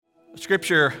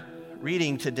Scripture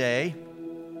reading today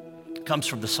comes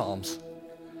from the Psalms.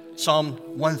 Psalm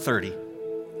 130.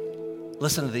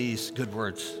 Listen to these good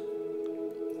words.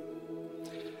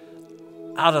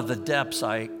 Out of the depths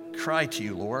I cry to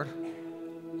you, Lord.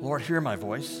 Lord, hear my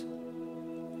voice.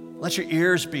 Let your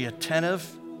ears be attentive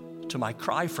to my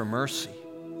cry for mercy.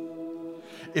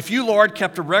 If you, Lord,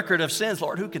 kept a record of sins,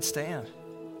 Lord, who could stand?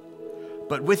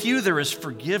 But with you there is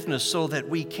forgiveness so that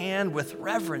we can with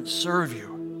reverence serve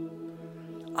you.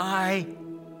 I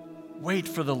wait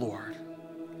for the Lord.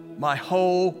 My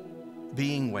whole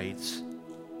being waits,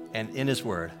 and in his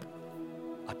word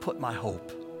I put my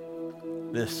hope.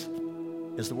 This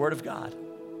is the word of God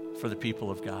for the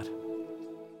people of God.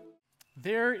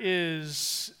 There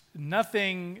is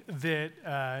nothing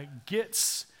that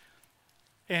gets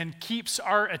and keeps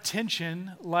our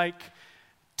attention like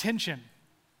tension.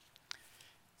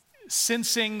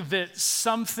 Sensing that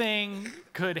something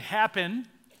could happen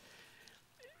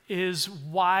is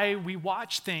why we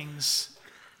watch things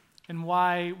and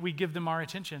why we give them our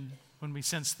attention when we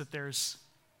sense that there's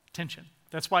tension.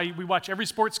 That's why we watch every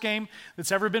sports game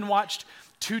that's ever been watched.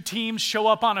 Two teams show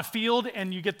up on a field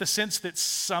and you get the sense that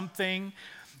something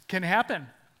can happen.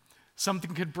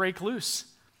 Something could break loose.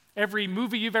 Every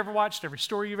movie you've ever watched, every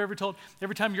story you've ever told,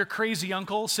 every time your crazy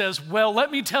uncle says, well, let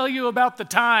me tell you about the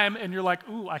time, and you're like,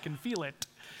 ooh, I can feel it.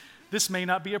 This may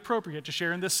not be appropriate to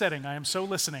share in this setting. I am so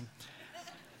listening.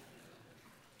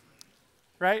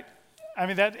 Right? I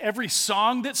mean, that every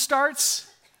song that starts,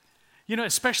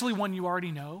 especially one you already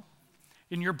know,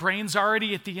 and your brain's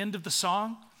already at the end of the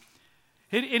song.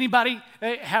 Anybody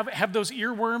have those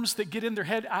earworms that get in their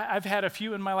head? I've had a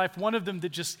few in my life. One of them that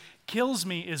just kills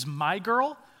me is My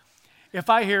Girl. If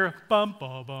I hear bum,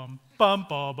 ba, bum, bum,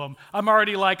 ba, bum, I'm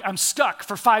already like, I'm stuck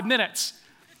for 5 minutes.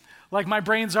 Like my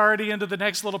brain's already into the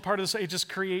next little part of this. It just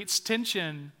creates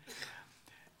tension.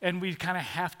 And we kind of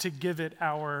have to give it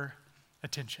our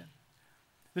attention.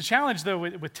 The challenge, though,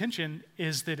 with tension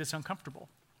is that it's uncomfortable,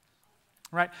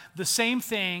 right? The same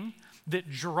thing that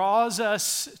draws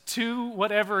us to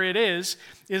whatever it is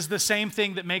the same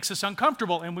thing that makes us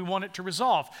uncomfortable, and we want it to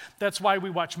resolve. That's why we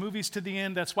watch movies to the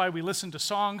end. That's why we listen to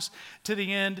songs to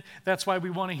the end. That's why we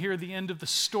want to hear the end of the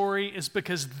story, is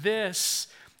because this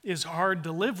is hard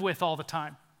to live with all the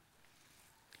time.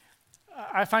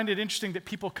 I find it interesting that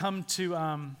people come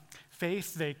to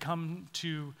faith, they come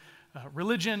to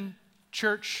religion,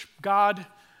 church, God,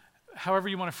 however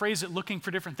you want to phrase it, looking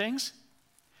for different things.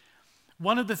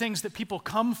 One of the things that people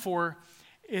come for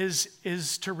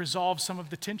is to resolve some of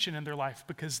the tension in their life,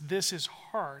 because this is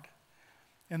hard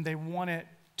and they want it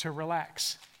to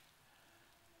relax.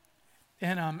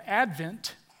 And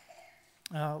Advent,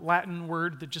 Latin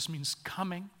word that just means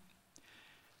coming,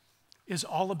 is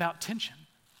all about tension.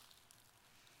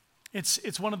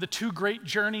 It's one of the two great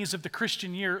journeys of the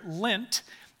Christian year. Lent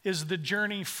is the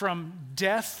journey from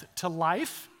death to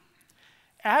life.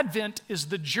 Advent is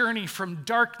the journey from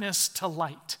darkness to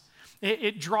light.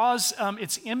 It draws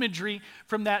its imagery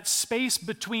from that space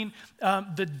between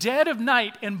the dead of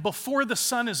night and before the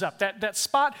sun is up. That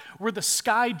spot where the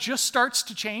sky just starts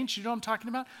to change, you know what I'm talking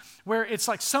about? Where it's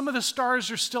like some of the stars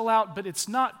are still out, but it's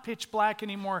not pitch black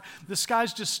anymore. The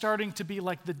sky's just starting to be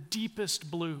like the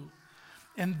deepest blue.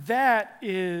 And that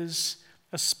is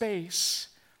a space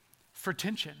for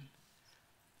tension.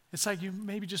 It's like you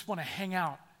maybe just want to hang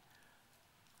out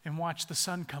and watch the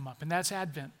sun come up, and that's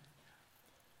Advent.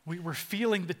 We're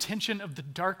feeling the tension of the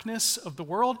darkness of the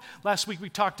world. Last week we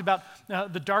talked about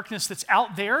the darkness that's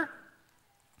out there,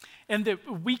 and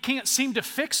that we can't seem to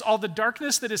fix all the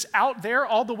darkness that is out there,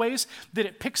 all the ways that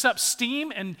it picks up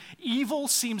steam, and evil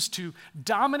seems to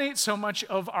dominate so much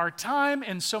of our time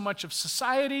and so much of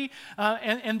society,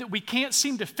 and that we can't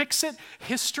seem to fix it.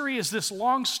 History is this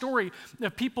long story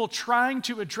of people trying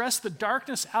to address the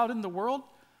darkness out in the world.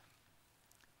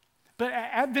 But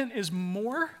Advent is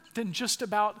more than just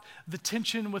about the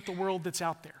tension with the world that's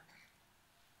out there.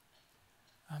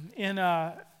 In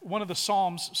one of the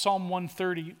Psalms, Psalm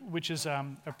 130, which is a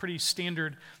pretty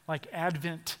standard like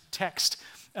Advent text,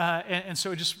 and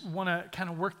so I just want to kind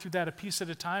of work through that a piece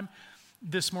at a time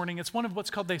this morning. It's one of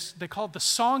what's called, they call it the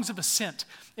Songs of Ascent.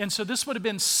 And so this would have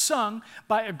been sung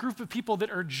by a group of people that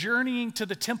are journeying to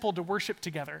the temple to worship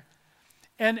together.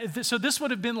 And so this would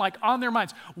have been like on their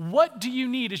minds. What do you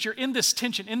need as you're in this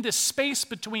tension, in this space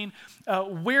between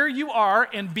where you are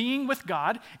and being with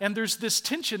God? And there's this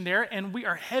tension there, and we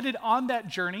are headed on that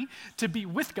journey to be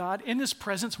with God in his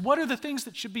presence. What are the things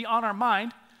that should be on our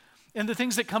mind and the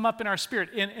things that come up in our spirit?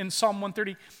 In Psalm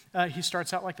 130, he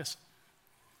starts out like this.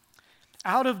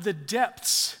 Out of the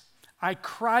depths, I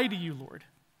cry to you, Lord.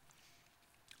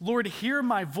 Lord, hear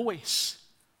my voice.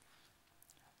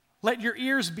 Let your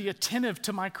ears be attentive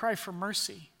to my cry for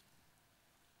mercy.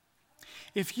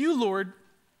 If you, Lord,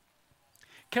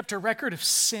 kept a record of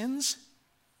sins,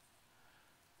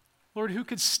 Lord, who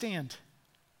could stand?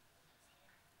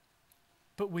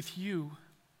 But with you,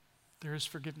 there is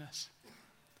forgiveness.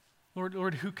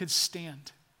 Lord, who could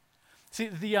stand? See,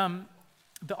 the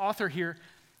author here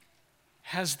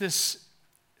has this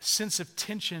sense of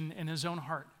tension in his own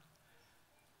heart.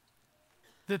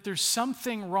 That there's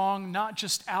something wrong, not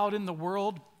just out in the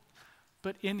world,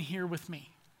 but in here with me.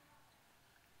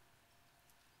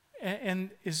 And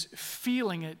is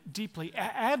feeling it deeply.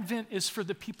 Advent is for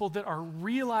the people that are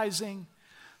realizing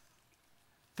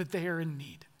that they are in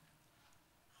need.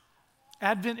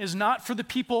 Advent is not for the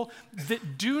people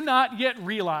that do not yet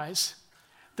realize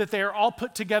that they are all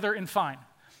put together and fine.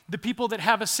 The people that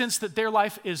have a sense that their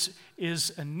life is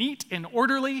neat and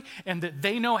orderly and that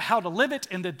they know how to live it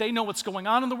and that they know what's going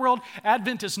on in the world.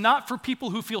 Advent is not for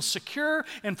people who feel secure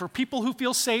and for people who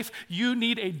feel safe. You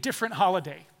need a different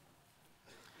holiday.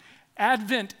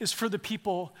 Advent is for the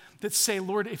people that say,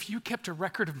 Lord, if you kept a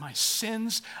record of my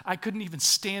sins, I couldn't even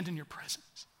stand in your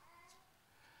presence.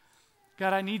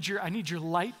 God, I need your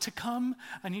light to come.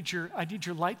 I need your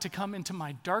light to come into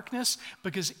my darkness,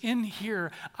 because in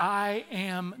here I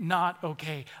am not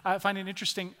okay. I find it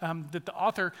interesting that the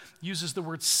author uses the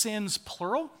word sins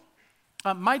plural.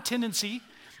 My tendency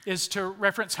is to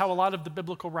reference how a lot of the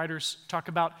biblical writers talk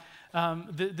about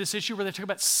this issue where they talk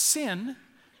about sin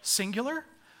singular,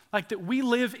 like that we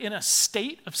live in a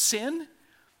state of sin.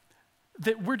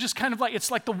 That we're just kind of like,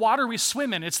 it's like the water we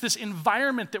swim in. It's this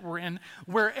environment that we're in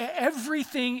where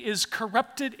everything is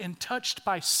corrupted and touched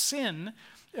by sin,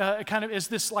 kind of as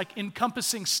this like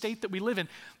encompassing state that we live in.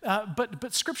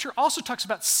 But Scripture also talks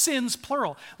about sins,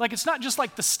 plural. Like it's not just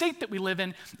like the state that we live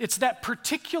in, it's that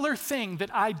particular thing that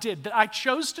I did, that I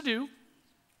chose to do,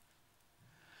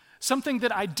 something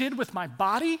that I did with my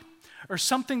body, or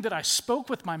something that I spoke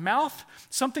with my mouth,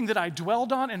 something that I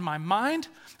dwelled on in my mind,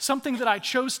 something that I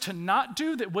chose to not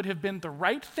do that would have been the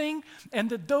right thing, and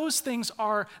that those things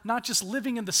are not just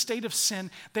living in the state of sin,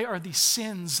 they are the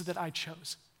sins that I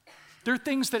chose. They're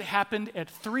things that happened at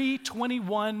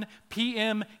 3:21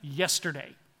 p.m.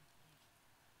 yesterday.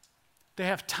 They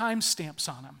have timestamps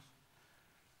on them.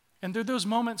 And they're those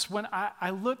moments when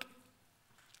I look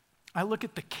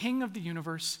at the King of the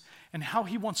universe and how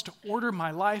he wants to order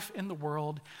my life in the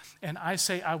world, and I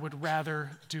say, I would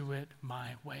rather do it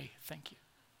my way, thank you.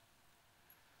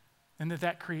 And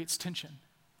that creates tension.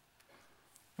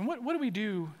 And what do we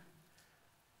do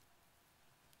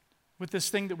with this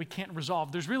thing that we can't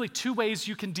resolve? There's really two ways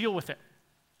you can deal with it.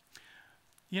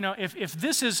 You know, if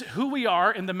this is who we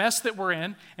are in the mess that we're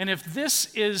in, and if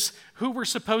this is who we're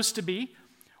supposed to be,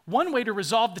 one way to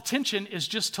resolve the tension is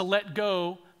just to let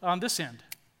go on this end.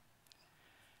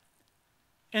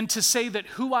 And to say that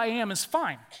who I am is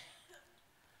fine.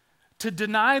 To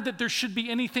deny that there should be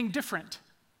anything different.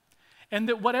 And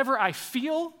that whatever I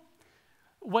feel,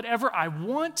 whatever I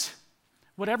want,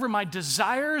 whatever my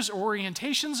desires or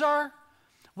orientations are,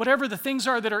 whatever the things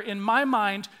are that are in my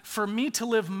mind, for me to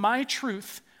live my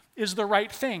truth is the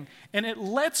right thing. And it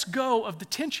lets go of the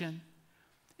tension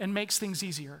and makes things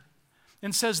easier.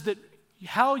 And says that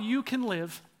how you can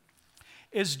live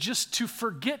is just to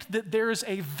forget that there is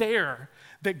a there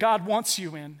that God wants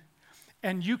you in,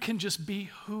 and you can just be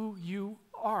who you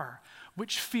are,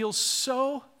 which feels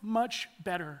so much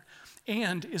better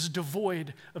and is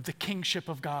devoid of the kingship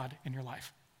of God in your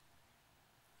life.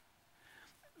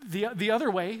 The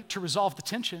other way to resolve the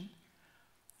tension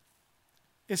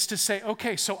is to say,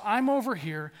 okay, so I'm over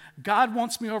here, God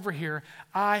wants me over here,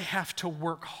 I have to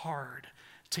work hard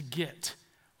to get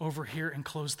over here and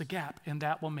close the gap, and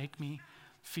that will make me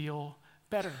feel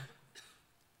better.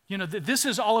 You know, this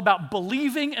is all about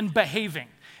believing and behaving.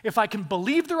 If I can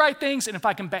believe the right things and if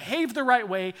I can behave the right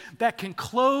way, that can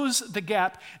close the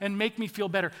gap and make me feel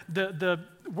better. The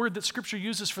word that Scripture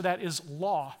uses for that is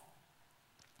law.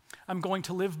 I'm going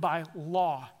to live by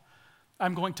law.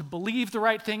 I'm going to believe the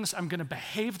right things, I'm going to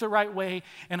behave the right way,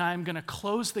 and I'm going to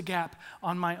close the gap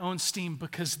on my own steam,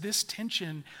 because this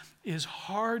tension is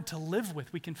hard to live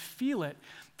with. We can feel it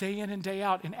day in and day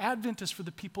out. And Advent is for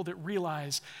the people that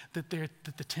realize that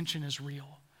the tension is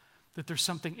real, that there's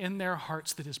something in their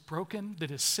hearts that is broken, that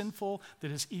is sinful,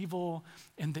 that is evil,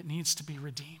 and that needs to be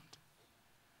redeemed.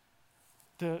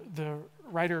 The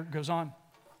writer goes on.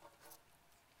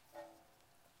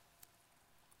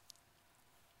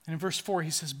 And in verse 4,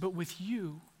 he says, but with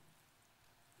you,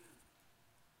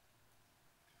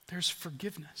 there's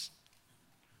forgiveness,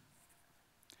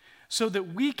 so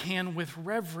that we can, with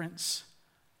reverence,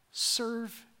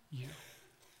 serve you.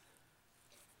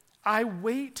 I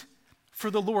wait for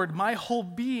the Lord. My whole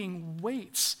being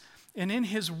waits. And in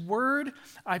his word,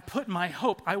 I put my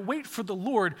hope. I wait for the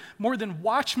Lord more than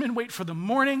watchmen wait for the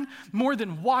morning, more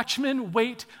than watchmen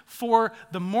wait for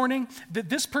the morning. That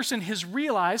this person has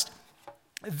realized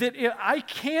that I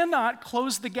cannot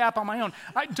close the gap on my own.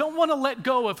 I don't want to let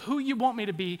go of who you want me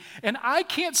to be, and I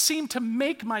can't seem to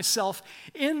make myself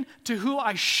into who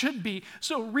I should be.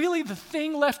 So really the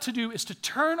thing left to do is to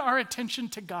turn our attention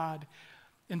to God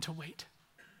and to wait.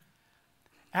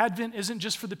 Advent isn't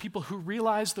just for the people who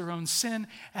realize their own sin.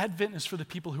 Advent is for the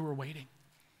people who are waiting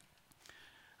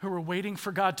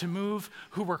for God to move,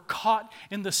 who are caught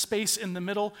in the space in the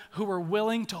middle, who are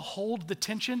willing to hold the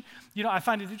tension. You know, I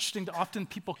find it interesting that often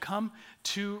people come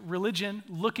to religion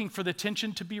looking for the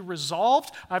tension to be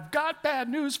resolved. I've got bad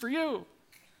news for you.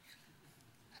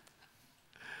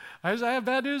 I have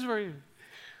bad news for you.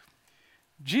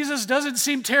 Jesus doesn't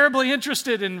seem terribly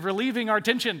interested in relieving our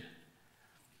tension.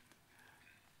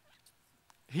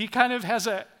 He kind of has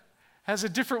a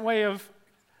different way of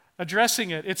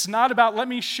addressing it. It's not about, let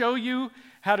me show you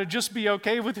how to just be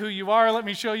okay with who you are. Let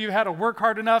me show you how to work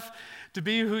hard enough to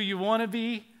be who you want to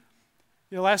be.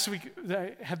 You know, last week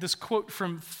I had this quote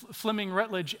from Fleming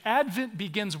Rutledge: Advent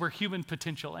begins where human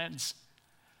potential ends.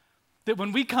 That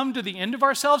when we come to the end of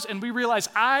ourselves and we realize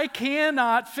I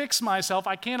cannot fix myself,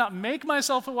 I cannot make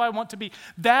myself who I want to be,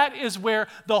 that is where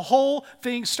the whole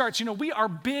thing starts. You know, we are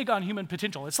big on human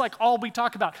potential. It's like all we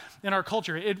talk about in our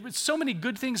culture. It's so many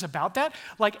good things about that.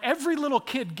 Like every little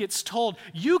kid gets told,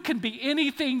 you can be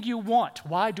anything you want.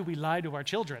 Why do we lie to our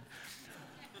children?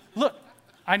 Look,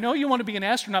 I know you want to be an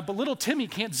astronaut, but little Timmy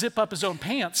can't zip up his own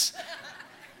pants.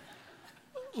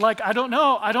 Like, I don't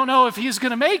know if he's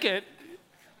going to make it,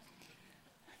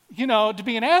 you know, to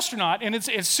be an astronaut. And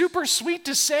it's super sweet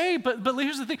to say, but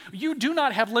here's the thing. You do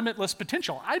not have limitless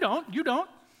potential. I don't. You don't.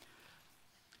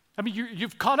 I mean,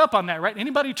 you've caught up on that, right?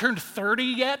 Anybody turned 30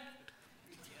 yet?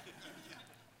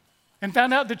 And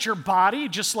found out that your body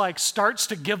just like starts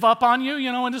to give up on you,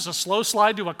 you know, and it's a slow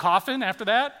slide to a coffin after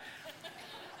that?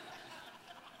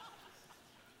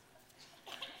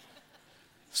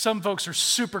 Some folks are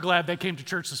super glad they came to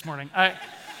church this morning.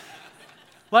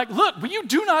 Like, look, you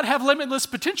do not have limitless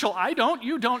potential. I don't,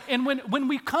 you don't. And when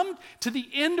we come to the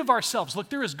end of ourselves, look,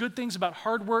 there is good things about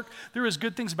hard work. There is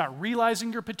good things about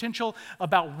realizing your potential,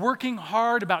 about working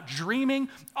hard, about dreaming.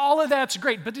 All of that's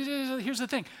great. But here's the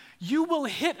thing. You will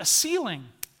hit a ceiling.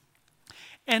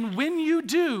 And when you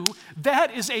do,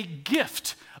 that is a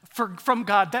gift from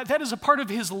God. That is a part of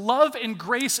his love and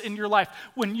grace in your life.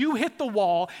 When you hit the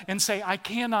wall and say, I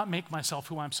cannot make myself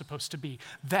who I'm supposed to be,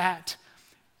 that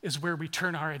is where we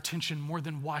turn our attention more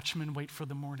than watchmen wait for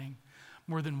the morning.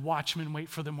 More than watchmen wait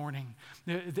for the morning.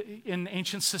 In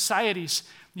ancient societies,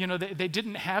 you know, they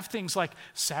didn't have things like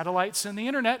satellites and the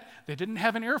internet. They didn't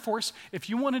have an air force. If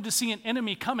you wanted to see an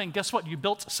enemy coming, guess what? You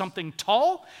built something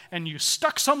tall and you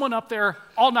stuck someone up there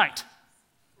all night.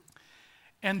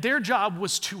 And their job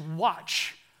was to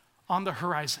watch on the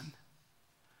horizon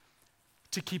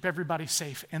to keep everybody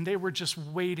safe. And they were just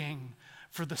waiting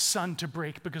for the sun to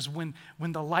break, because when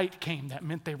the light came, that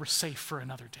meant they were safe for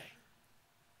another day.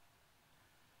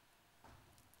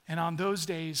 And on those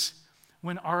days,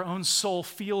 when our own soul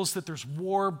feels that there's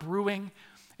war brewing,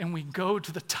 and we go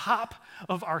to the top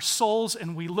of our souls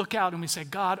and we look out and we say,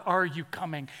 God, are you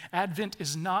coming? Advent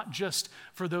is not just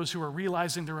for those who are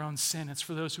realizing their own sin. It's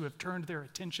for those who have turned their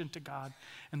attention to God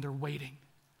and they're waiting.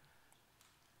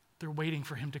 They're waiting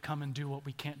for him to come and do what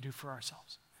we can't do for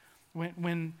ourselves.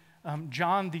 When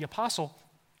John the Apostle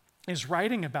is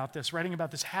writing about this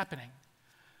happening,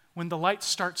 when the light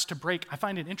starts to break, I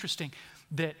find it interesting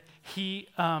that he,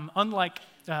 unlike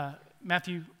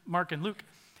Matthew, Mark, and Luke,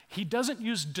 he doesn't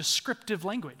use descriptive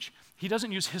language. He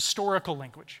doesn't use historical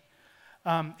language.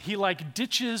 He like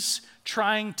ditches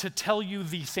trying to tell you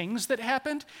the things that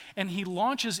happened, and he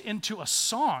launches into a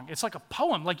song. It's like a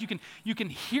poem. Like you can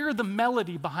hear the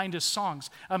melody behind his songs,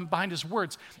 behind his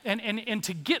words. And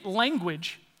to get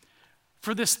language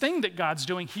for this thing that God's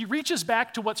doing, he reaches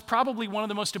back to what's probably one of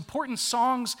the most important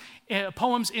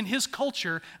poems in his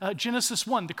culture, Genesis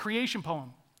 1, the creation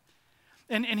poem.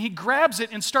 And he grabs it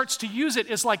and starts to use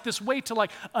it as like this way to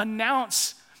like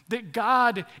announce that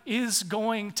God is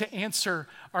going to answer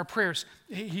our prayers.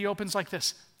 He opens like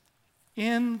this: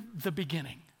 in the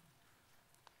beginning.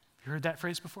 You heard that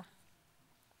phrase before?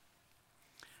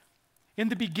 In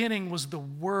the beginning was the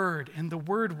Word, and the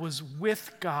Word was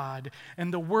with God,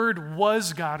 and the Word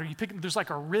was God. Or there's like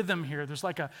a rhythm here. There's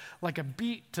like a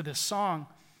beat to this song.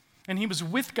 And he was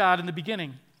with God in the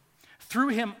beginning. Through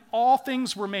him all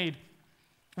things were made.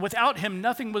 Without him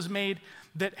nothing was made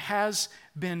that has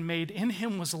been made. In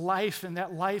him was life, and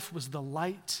that life was the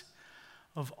light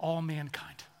of all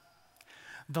mankind.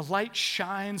 The light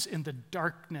shines in the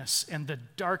darkness, and the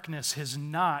darkness has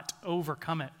not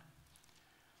overcome it.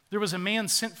 There was a man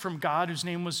sent from God whose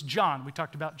name was John. We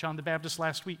talked about John the Baptist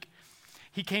last week.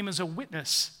 He came as a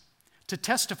witness to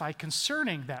testify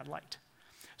concerning that light,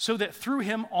 so that through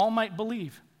him all might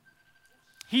believe.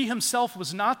 He himself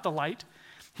was not the light.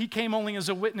 He came only as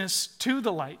a witness to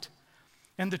the light.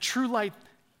 And the true light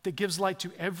that gives light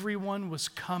to everyone was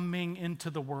coming into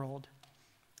the world.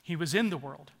 He was in the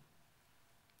world.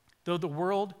 Though the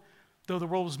world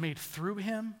was made through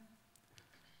him,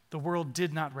 the world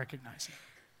did not recognize him.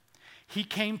 He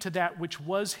came to that which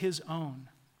was his own,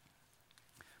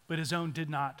 but his own did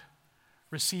not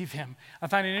receive him. I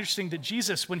find it interesting that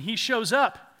Jesus, when he shows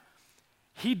up,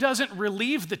 he doesn't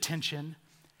relieve the tension.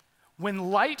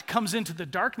 When light comes into the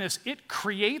darkness, it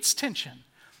creates tension.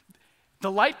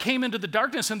 The light came into the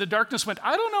darkness, and the darkness went,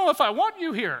 I don't know if I want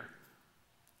you here.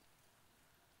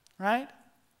 Right?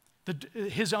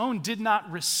 His own did not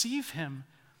receive him.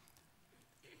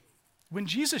 When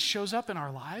Jesus shows up in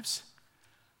our lives,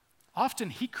 often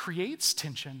he creates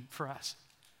tension for us.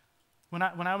 When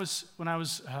I was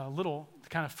little, the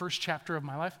kind of first chapter of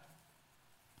my life,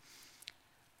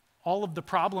 all of the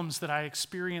problems that I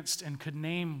experienced and could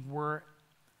name were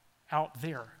out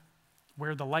there.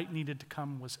 Where the light needed to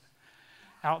come was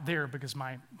out there, because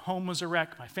my home was a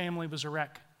wreck, my family was a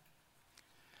wreck.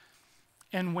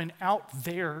 And when out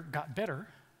there got better,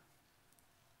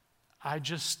 I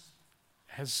just,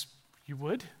 as you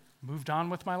would, moved on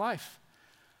with my life.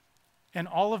 And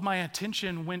all of my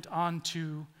attention went on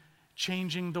to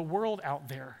changing the world out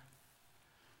there.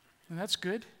 And that's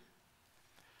good.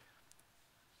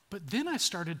 But then I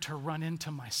started to run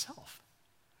into myself.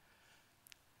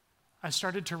 I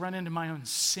started to run into my own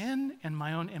sin and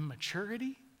my own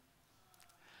immaturity.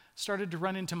 Started to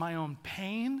run into my own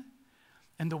pain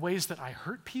and the ways that I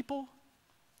hurt people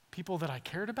that I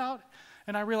cared about.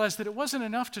 And I realized that it wasn't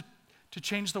enough to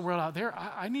change the world out there.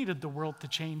 I needed the world to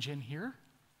change in here.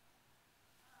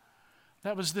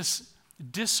 That was this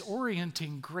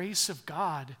disorienting grace of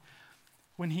God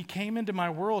when he came into my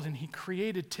world and he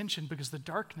created tension, because the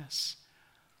darkness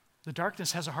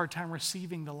has a hard time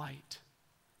receiving the light.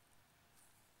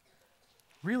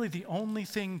 Really, the only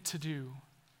thing to do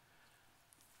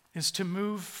is to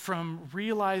move from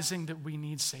realizing that we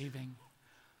need saving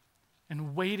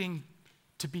and waiting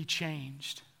to be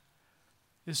changed,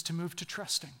 is to move to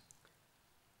trusting.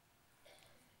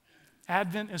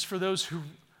 Advent is for those who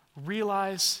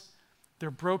realize their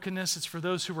brokenness. It's for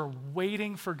those who are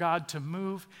waiting for God to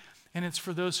move, and it's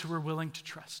for those who are willing to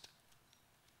trust.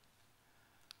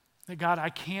 That God, I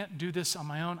can't do this on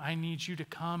my own. I need you to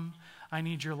come. I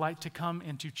need your light to come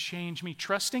and to change me.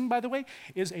 Trusting, by the way,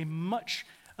 is a much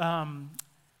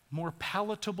more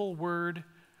palatable word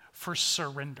for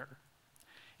surrender.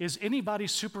 Is anybody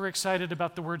super excited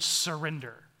about the word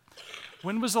surrender?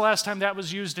 When was the last time that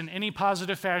was used in any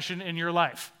positive fashion in your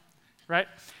life? Right?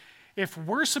 If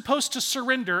we're supposed to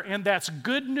surrender and that's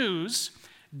good news,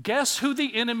 guess who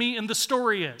the enemy in the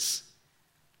story is?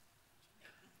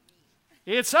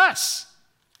 It's us.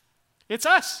 It's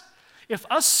us. If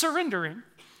us surrendering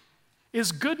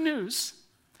is good news,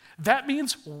 that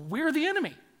means we're the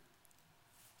enemy.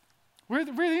 We're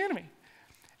the enemy.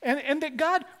 And that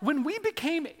God, when we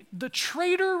became the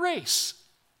traitor race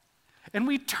and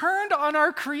we turned on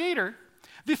our Creator,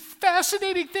 the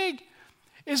fascinating thing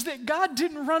is that God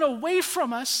didn't run away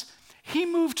from us, he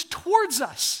moved towards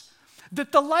us.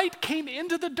 That the light came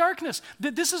into the darkness.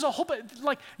 That this is a whole,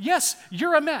 like, yes,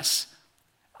 you're a mess.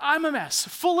 I'm a mess,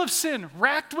 full of sin,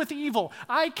 racked with evil.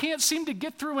 I can't seem to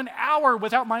get through an hour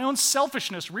without my own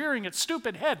selfishness rearing its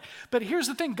stupid head. But here's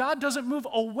the thing, God doesn't move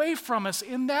away from us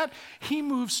in that. He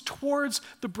moves towards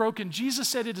the broken. Jesus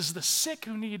said it is the sick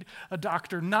who need a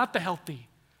doctor, not the healthy.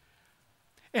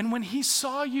 And when he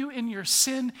saw you in your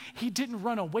sin, he didn't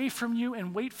run away from you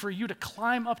and wait for you to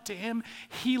climb up to him.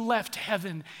 He left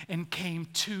heaven and came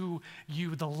to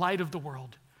you, the light of the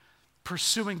world,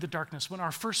 pursuing the darkness. When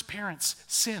our first parents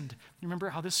sinned, you remember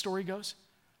how this story goes?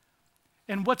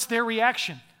 And what's their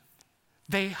reaction?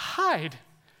 They hide,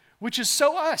 which is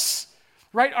so us,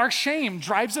 right? Our shame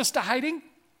drives us to hiding.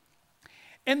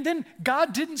 And then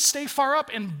God didn't stay far up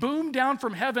and boom down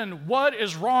from heaven, what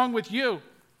is wrong with you?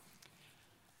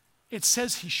 It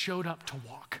says he showed up to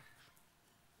walk.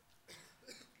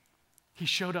 He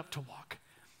showed up to walk.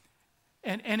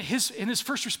 And his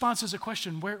first response is a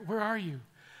question, where are you?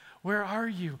 Where are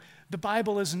you? The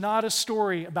Bible is not a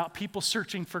story about people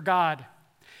searching for God.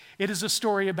 It is a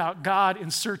story about God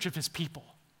in search of his people.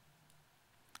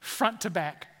 front to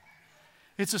back.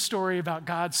 It's a story about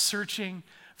God searching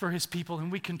for his people,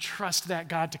 and we can trust that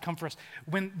God to come for us.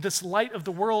 When this light of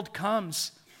the world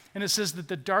comes, and it says that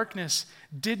the darkness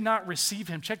did not receive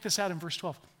him. Check this out in verse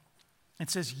 12. It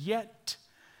says, yet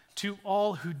to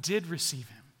all who did receive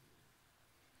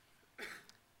him,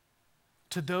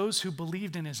 to those who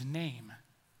believed in his name,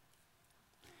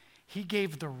 he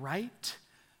gave the right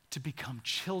to become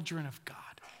children of God.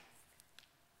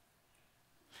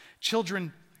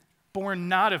 Children born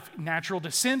not of natural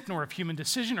descent, nor of human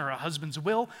decision or a husband's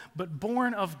will, but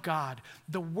born of God.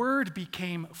 The Word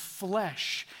became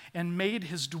flesh and made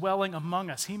his dwelling among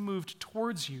us. He moved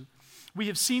towards you. We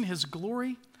have seen his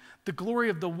glory, the glory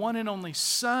of the one and only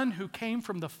Son who came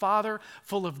from the Father,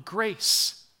 full of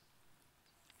grace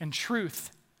and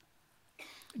truth.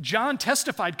 John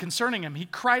testified concerning him. He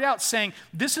cried out, saying,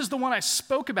 this is the one I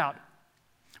spoke about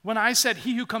when I said,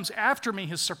 he who comes after me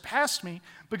has surpassed me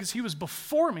because he was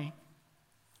before me.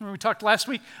 We talked last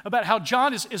week about how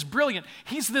John is brilliant.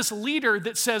 He's this leader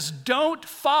that says, don't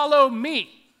follow me.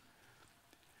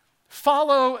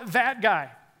 Follow that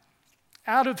guy.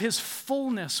 Out of his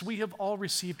fullness, we have all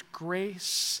received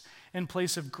grace in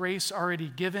place of grace already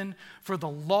given, for the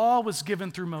law was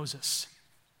given through Moses.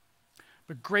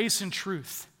 But grace and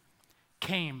truth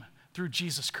came through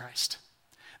Jesus Christ.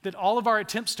 That all of our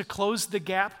attempts to close the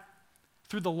gap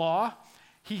through the law,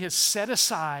 he has set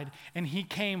aside, and he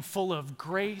came full of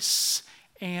grace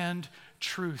and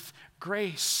truth.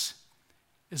 Grace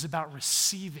is about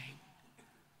receiving.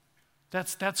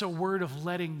 That's a word of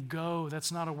letting go.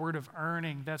 That's not a word of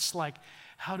earning. That's like,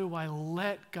 how do I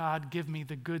let God give me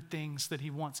the good things that he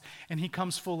wants? And he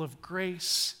comes full of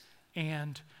grace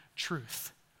and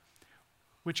truth.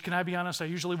 Which, can I be honest, I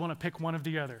usually want to pick one of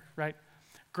the other, right?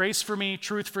 Grace for me,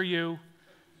 truth for you.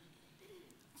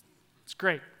 It's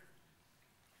great.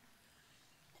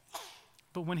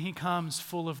 But when he comes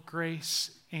full of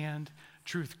grace and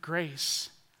truth, grace,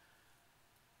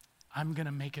 I'm going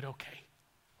to make it okay.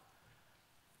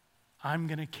 I'm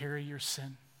going to carry your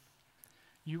sin.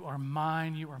 You are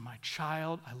mine. You are my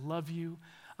child. I love you.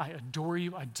 I adore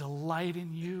you. I delight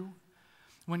in you.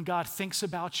 When God thinks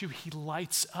about you, he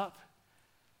lights up.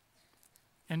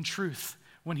 And truth,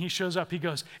 when he shows up, he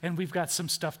goes, and we've got some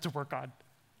stuff to work on.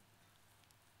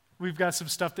 We've got some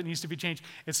stuff that needs to be changed.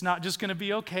 It's not just going to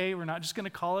be okay. We're not just going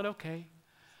to call it okay.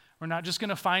 We're not just going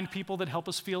to find people that help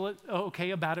us feel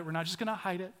okay about it. We're not just going to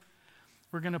hide it.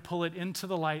 We're going to pull it into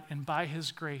the light, and by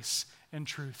his grace and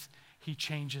truth, he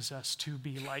changes us to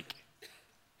be like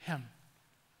him.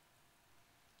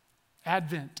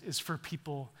 Advent is for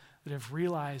people that have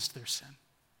realized their sin,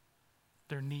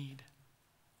 their need.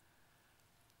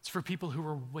 It's for people who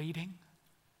are waiting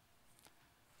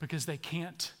because they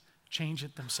can't change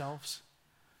it themselves.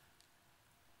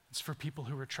 It's for people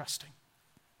who are trusting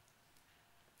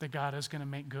that God is going to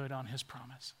make good on his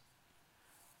promise.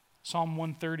 Psalm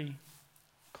 130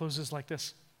 closes like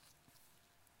this.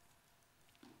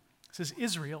 It says,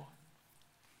 Israel,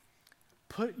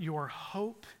 put your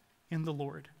hope in the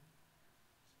Lord,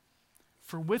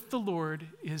 for with the Lord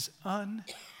is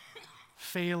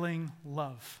unfailing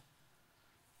love,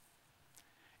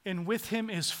 and with him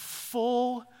is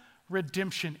full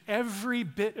redemption. Every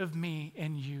bit of me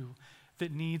and you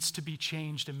that needs to be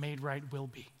changed and made right will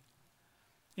be.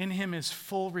 In him is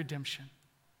full redemption,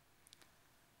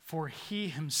 for he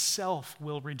himself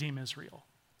will redeem Israel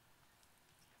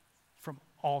from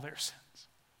all their sins.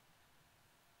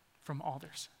 From all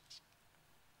their sins.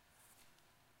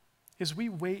 As we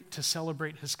wait to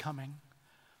celebrate his coming,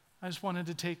 I just wanted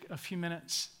to take a few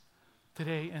minutes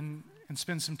today and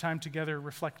spend some time together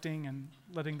reflecting and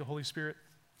letting the Holy Spirit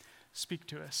speak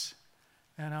to us.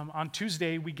 And on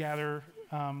Tuesday, we gather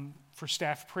for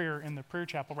staff prayer in the prayer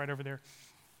chapel right over there.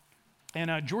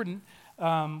 And Jordan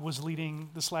was leading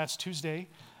this last Tuesday,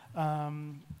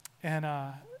 and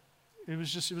it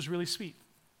was really sweet.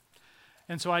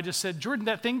 And so I just said, Jordan,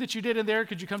 that thing that you did in there,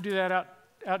 could you come do that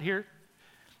out here?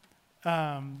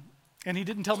 And he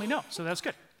didn't tell me no, so that's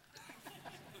good.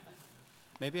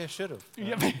 Maybe I should have.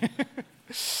 Yeah.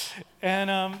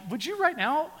 And would you right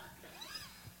now,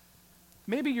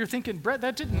 maybe you're thinking, Brett,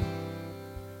 that didn't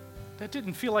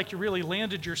feel like you really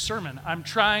landed your sermon. I'm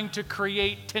trying to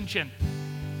create tension.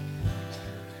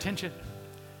 Tension.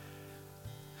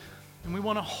 And we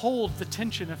want to hold the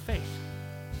tension of faith.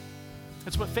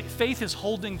 That's what faith is,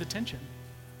 holding the tension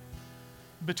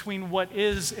between what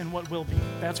is and what will be.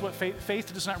 That's what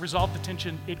faith does not resolve the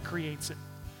tension, it creates it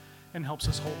and helps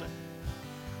us hold it.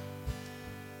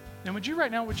 And would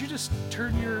you just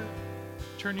turn your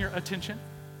attention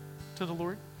to the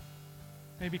Lord?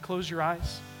 Maybe close your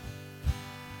eyes.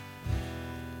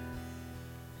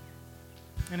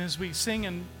 And as we sing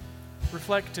and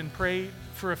reflect and pray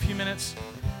for a few minutes,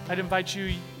 I'd invite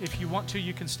you, if you want to,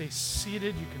 you can stay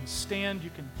seated, you can stand, you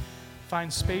can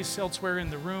find space elsewhere in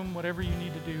the room, whatever you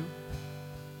need to do.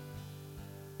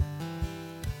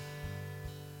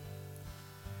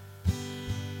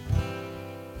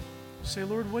 Say,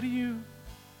 Lord, what do you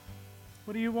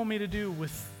want me to do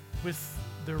with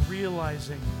the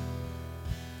realizing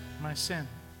my sin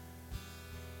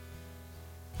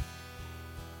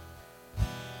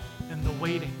and the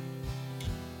waiting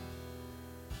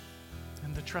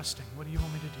and the trusting? What do you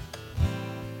want me to do?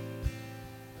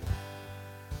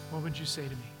 What would you say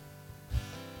to me?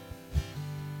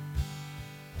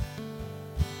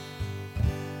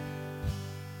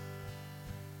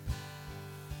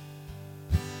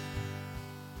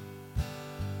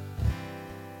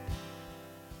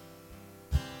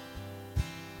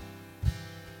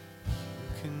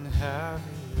 Have it.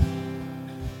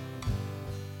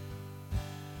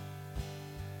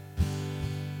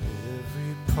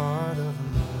 Every part of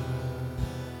my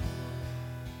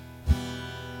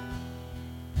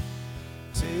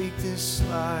take this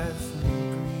life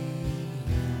and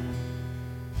breathe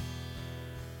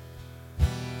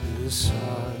this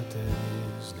heart that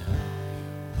is now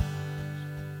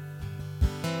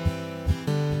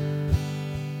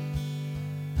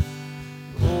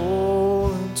yours. All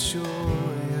the joy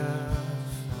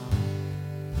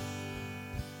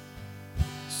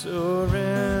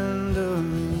surrender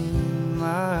me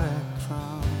my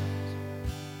crowns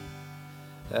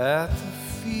at the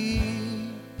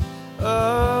feet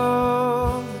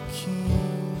of the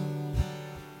King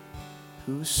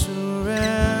who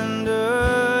surrendered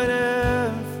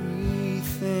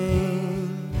everything,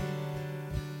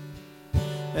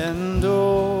 and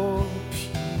all the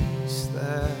peace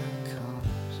that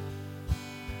comes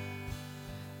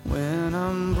when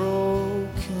I'm broken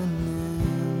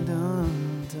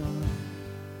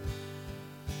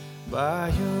by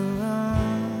your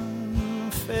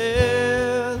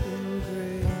unfailing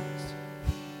grace.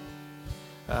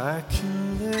 I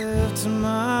can lift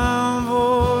my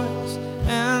voice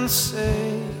and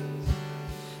say,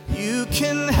 you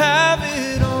can have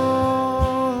it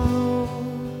all,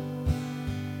 Lord.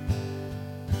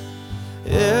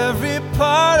 Every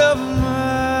part of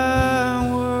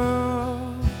my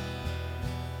world,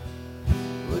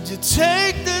 would you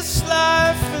take this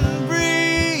life and breathe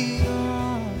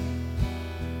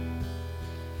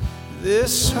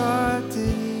this heart that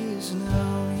is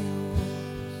now yours?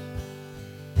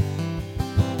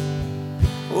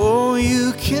 Oh,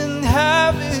 you can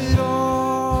have it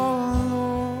all,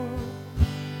 Lord.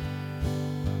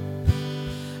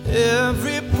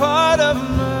 Every part of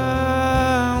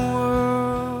my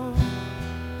world,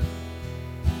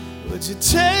 would you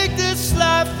take this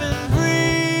life and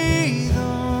breathe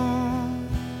on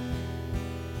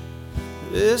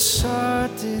this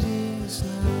heart that is now?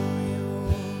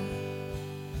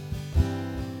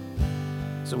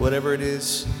 So whatever it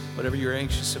is, whatever you're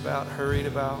anxious about, hurried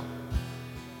about,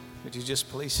 would you just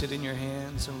place it in your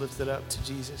hands and lift it up to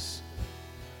Jesus?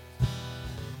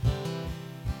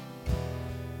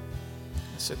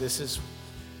 I said, this is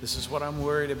what I'm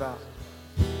worried about.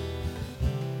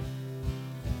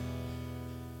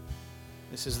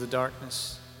 This is the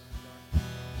darkness.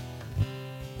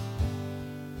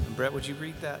 And Brett, would you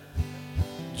read that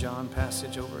John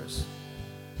passage over us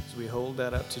as we hold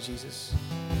that up to Jesus?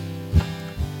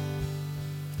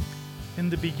 In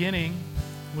the beginning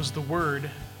was the Word,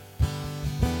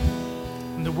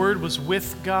 and the Word was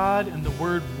with God, and the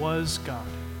Word was God.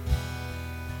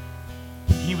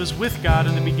 He was with God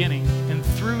in the beginning, and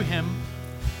through Him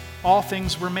all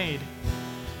things were made.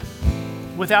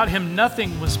 Without Him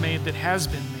nothing was made that has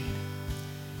been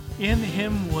made. In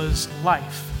Him was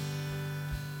life,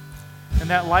 and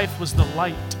that life was the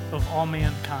light of all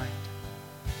mankind.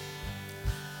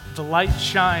 The light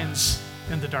shines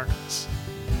in the darkness,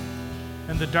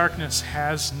 and the darkness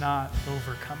has not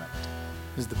overcome it.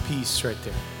 There's the peace right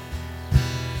there.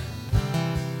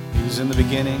 He was in the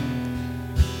beginning,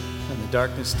 and the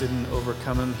darkness didn't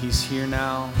overcome him. He's here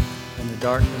now, and the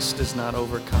darkness does not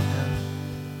overcome him.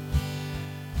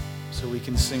 So we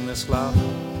can sing this loud.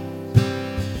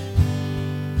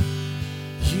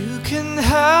 You can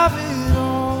have it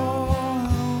all.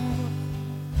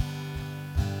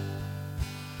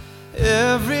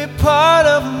 Every part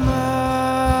of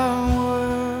my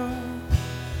world.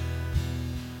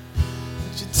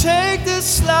 Would you take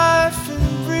this life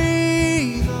and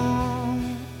breathe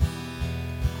on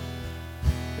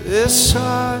this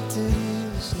heart that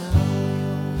is now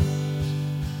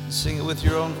yours? Sing it with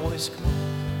your own voice. Come on.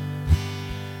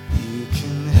 You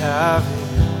can have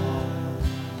it all.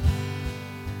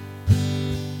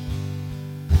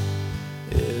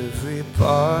 every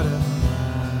part of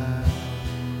mine.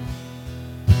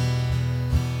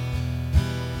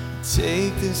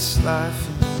 Take this life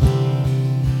and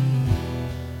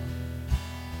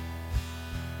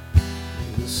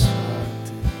this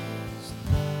heart is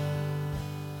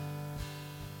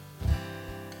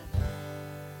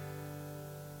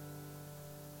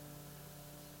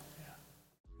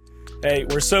Hey,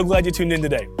 we're so glad you tuned in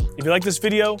today. If you like this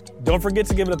video, don't forget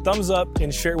to give it a thumbs up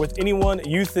and share it with anyone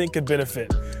you think could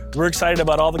benefit. We're excited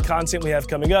about all the content we have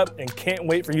coming up and can't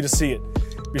wait for you to see it.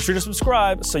 Be sure to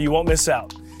subscribe so you won't miss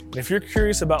out. And if you're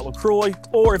curious about LaCroix,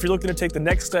 or if you're looking to take the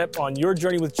next step on your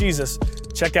journey with Jesus,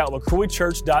 check out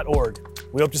lacroixchurch.org.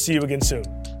 We hope to see you again soon.